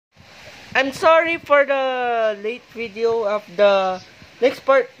I'm sorry for the late video of the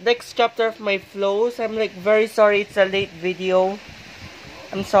next chapter of my flows. I'm like very sorry it's a late video.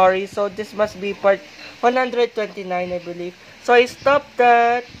 I'm sorry. So this must be part 129, I believe. So I stopped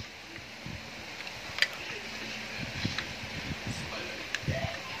that.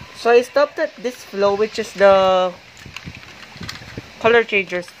 So I stopped at this flow, which is the color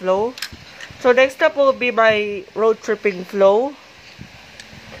changers flow. So next up will be my road tripping flow.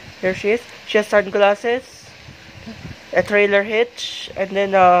 Here she is. She has sunglasses, a trailer hitch, and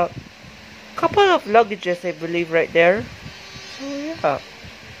then a couple of luggages, I believe, right there. So yeah.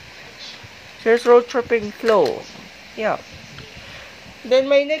 Here's road tripping flow. Yeah. Then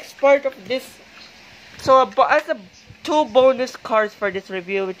my next part of this. So as a 2 bonus cards for this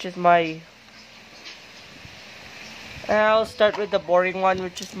review, which is my. I'll start with the boring one,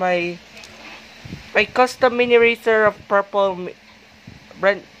 which is my custom mini racer of purple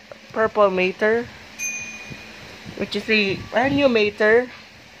Mater, which is a brand new Mater,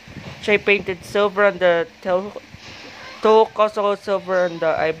 which I painted silver on the tail, also silver on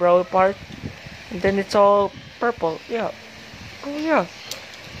the eyebrow part, and then it's all purple. Yeah. Oh yeah.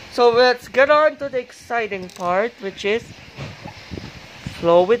 So let's get on to the exciting part, which is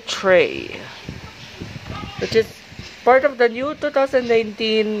Flow with Trey, which is part of the new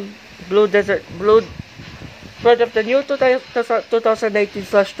 2019 part of the new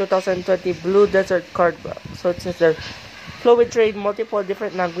 2019/2020 Blue Desert card box. So it says there, Flow with Trey, multiple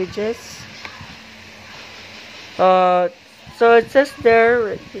different languages. So it says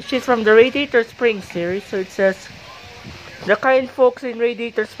there, she's from the Radiator Springs series. So it says, the kind folks in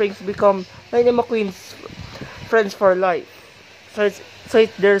Radiator Springs become Lightning McQueen's friends for life. So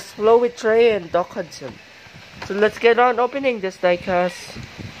there's Flow with Trey and Doc Hudson. So let's get on opening this diecast.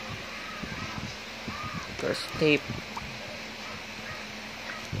 First tape.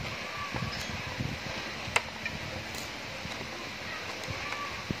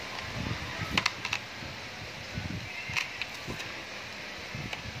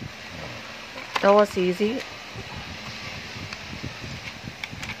 That was easy.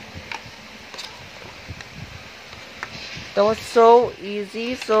 That was so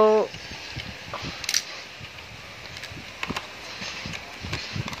easy. So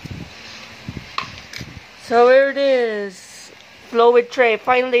here it is. Flow with Trey.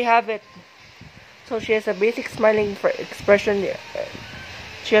 Finally have it. So she has a basic smiling expression.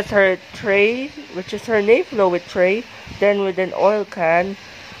 She has her tray, which is her name, Flow with Trey. Then with an oil can.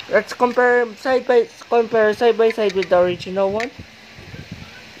 Let's compare side by side with the original one.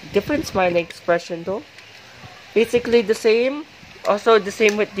 Different smiling expression though. Basically the same. Also the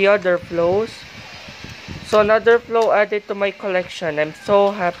same with the other flows. So another flow added to my collection. I'm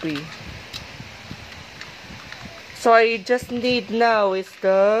so happy. So I just need now is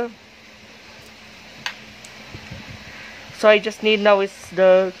the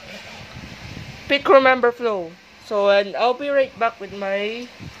Pick Remember flow. So and I'll be right back with my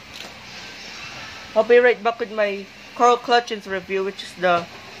Coral Clutchins review, which is the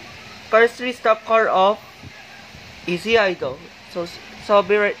first 3 stock car of Easy Idol. So I'll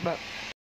be right back.